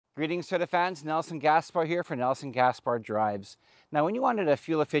Greetings to the fans, Nelson Gaspar here for Nelson Gaspar Drives. Now when you wanted a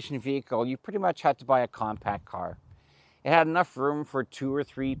fuel-efficient vehicle, you pretty much had to buy a compact car. It had enough room for 2 or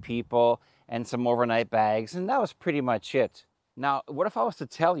 3 people and some overnight bags, and that was pretty much it. Now, what if I was to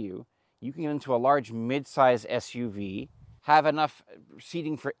tell you, you can get into a large mid-size SUV, have enough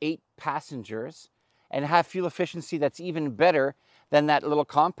seating for 8 passengers, and have fuel efficiency that's even better than that little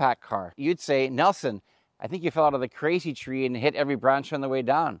compact car? You'd say, Nelson, I think you fell out of the crazy tree and hit every branch on the way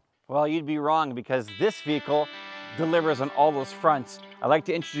down. Well, you'd be wrong, because this vehicle delivers on all those fronts. I'd like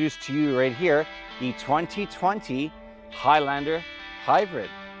to introduce to you right here the 2020 Highlander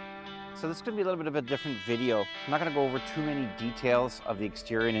Hybrid. So this is going to be a little bit of a different video. I'm not going to go over too many details of the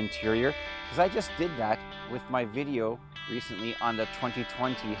exterior and interior, because I just did that with my video recently on the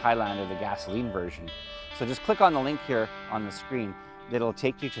 2020 Highlander, the gasoline version. So just click on the link here on the screen. It'll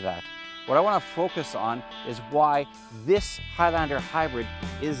take you to that. What I want to focus on is why this Highlander Hybrid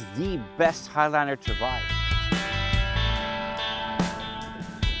is the best Highlander to buy.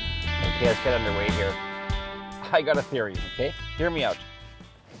 Okay, let's get underway here. I got a theory, okay? Hear me out.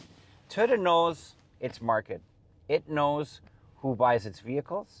 Toyota knows its market. It knows who buys its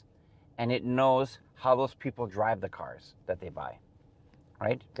vehicles, and it knows how those people drive the cars that they buy,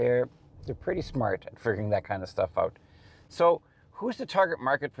 right? They're pretty smart at figuring that kind of stuff out. So who's the target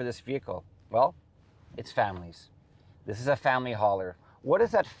market for this vehicle? Well, it's families. This is a family hauler. What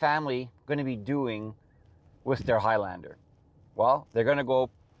is that family going to be doing with their Highlander? Well, they're going to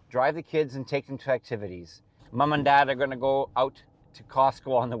go drive the kids and take them to activities. Mom and dad are going to go out to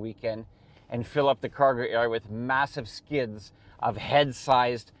Costco on the weekend and fill up the cargo area with massive skids of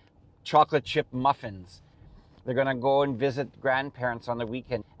head-sized chocolate chip muffins. They're going to go and visit grandparents on the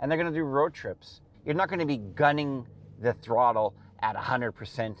weekend, and they're going to do road trips. You're not going to be gunning the throttle at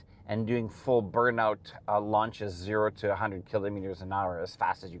 100% and doing full burnout launches 0 to 100 kilometers an hour as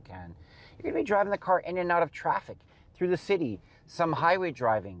fast as you can. You're going to be driving the car in and out of traffic, through the city, some highway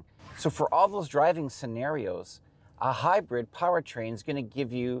driving. So for all those driving scenarios, a hybrid powertrain is going to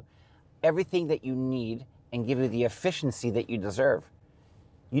give you everything that you need and give you the efficiency that you deserve.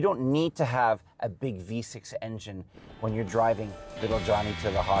 You don't need to have a big V6 engine when you're driving little Johnny to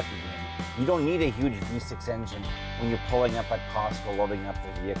the hockey game. You don't need a huge V6 engine when you're pulling up at Costco, loading up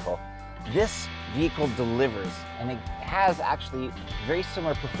the vehicle. This vehicle delivers, and it has actually very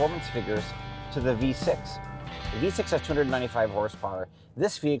similar performance figures to the V6. The V6 has 295 horsepower.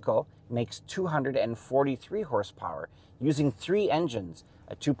 This vehicle makes 243 horsepower using 3 engines,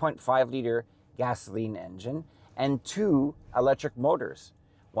 a 2.5-liter gasoline engine and 2 electric motors,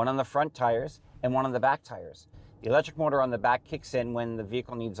 one on the front tires and one on the back tires. The electric motor on the back kicks in when the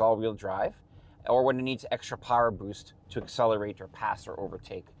vehicle needs all-wheel drive or when it needs extra power boost to accelerate or pass or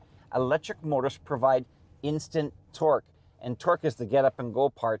overtake. Electric motors provide instant torque, and torque is the get up and go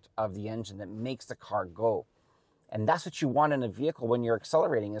part of the engine that makes the car go. And that's what you want in a vehicle when you're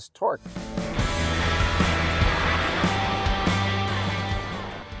accelerating, is torque.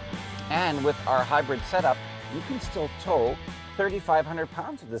 And with our hybrid setup, you can still tow 3,500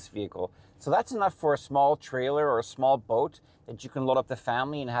 pounds of this vehicle. So that's enough for a small trailer or a small boat that you can load up the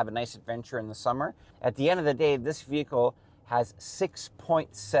family and have a nice adventure in the summer. At the end of the day, this vehicle has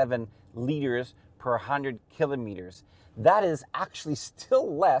 6.7 liters per 100 kilometers. That is actually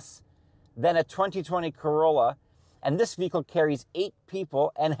still less than a 2020 Corolla. And this vehicle carries 8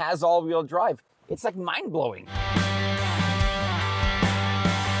 people and has all-wheel drive. It's like mind-blowing.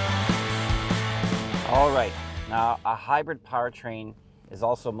 All right, now a hybrid powertrain is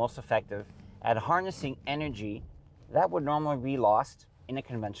also most effective at harnessing energy that would normally be lost in a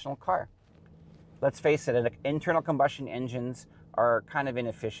conventional car. Let's face it, internal combustion engines are kind of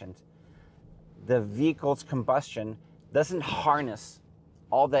inefficient. The vehicle's combustion doesn't harness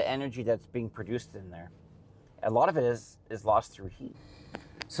all the energy that's being produced in there. A lot of it is lost through heat.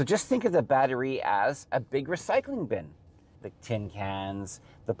 So just think of the battery as a big recycling bin. The tin cans,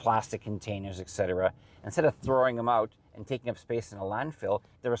 the plastic containers, etc. Instead of throwing them out and taking up space in a landfill,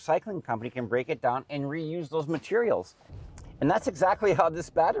 the recycling company can break it down and reuse those materials. And that's exactly how this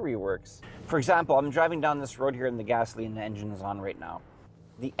battery works. For example, I'm driving down this road here and the gasoline engine is on right now.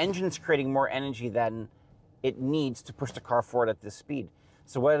 The engine's creating more energy than it needs to push the car forward at this speed.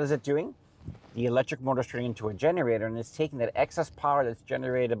 So what is it doing? The electric motor is turning into a generator, and it's taking that excess power that's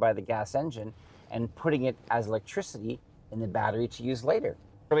generated by the gas engine and putting it as electricity in the battery to use later.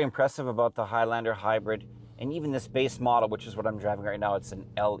 Really impressive about the Highlander Hybrid, and even this base model, which is what I'm driving right now. It's an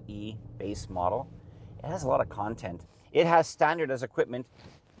LE base model. It has a lot of content. It has standard as equipment: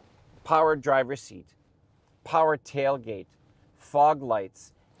 power driver's seat, power tailgate, fog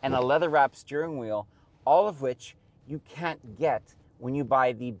lights, and a leather-wrapped steering wheel, all of which you can't get when you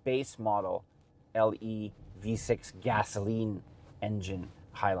buy the base model LE V6 gasoline engine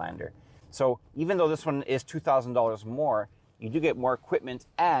Highlander. So even though this one is $2,000 more, you do get more equipment,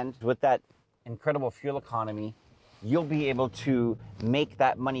 and with that incredible fuel economy, you'll be able to make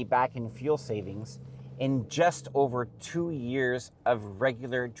that money back in fuel savings in just over 2 years of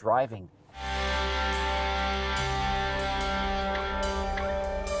regular driving.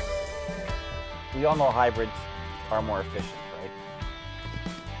 We all know hybrids are more efficient, right?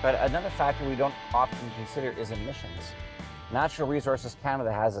 But another factor we don't often consider is emissions. Natural Resources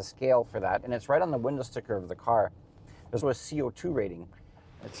Canada has a scale for that, and it's right on the window sticker of the car. There's a CO2 rating.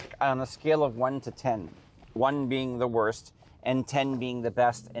 It's on a scale of 1 to 10, 1 being the worst and 10 being the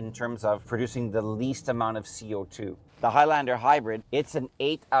best in terms of producing the least amount of CO2. The Highlander Hybrid, it's an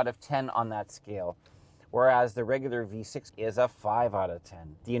 8 out of 10 on that scale, whereas the regular V6 is a 5 out of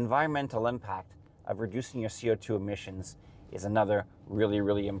 10. The environmental impact of reducing your CO2 emissions is another really,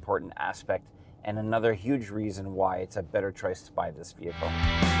 really important aspect, and another huge reason why it's a better choice to buy this vehicle.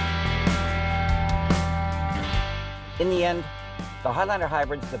 In the end, the Highlander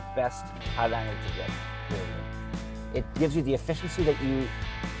Hybrid is the best Highlander to get, period. It gives you the efficiency that you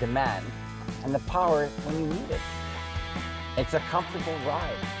demand and the power when you need it. It's a comfortable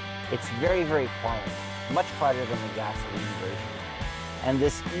ride. It's very, very quiet, much quieter than the gasoline version. And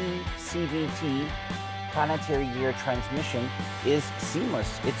this eCVT planetary gear transmission is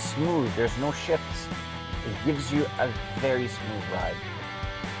seamless. It's smooth. There's no shifts. It gives you a very smooth ride.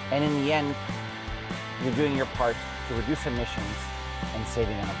 And in the end, you're doing your part to reduce emissions and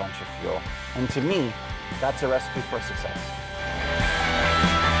saving on a bunch of fuel. And to me, that's a recipe for success.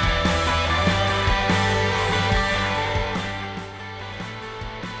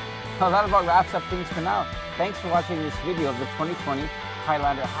 Well, that about wraps up things for now. Thanks for watching this video of the 2020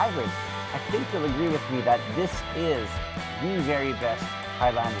 Highlander Hybrid. I think you'll agree with me that this is the very best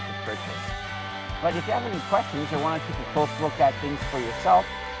Highlander to purchase. But if you have any questions or want to take a close look at things for yourself,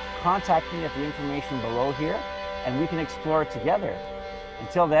 contact me at the information below here and we can explore it together.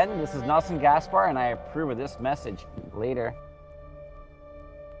 Until then, this is Nelson Gaspar and I approve of this message. Later.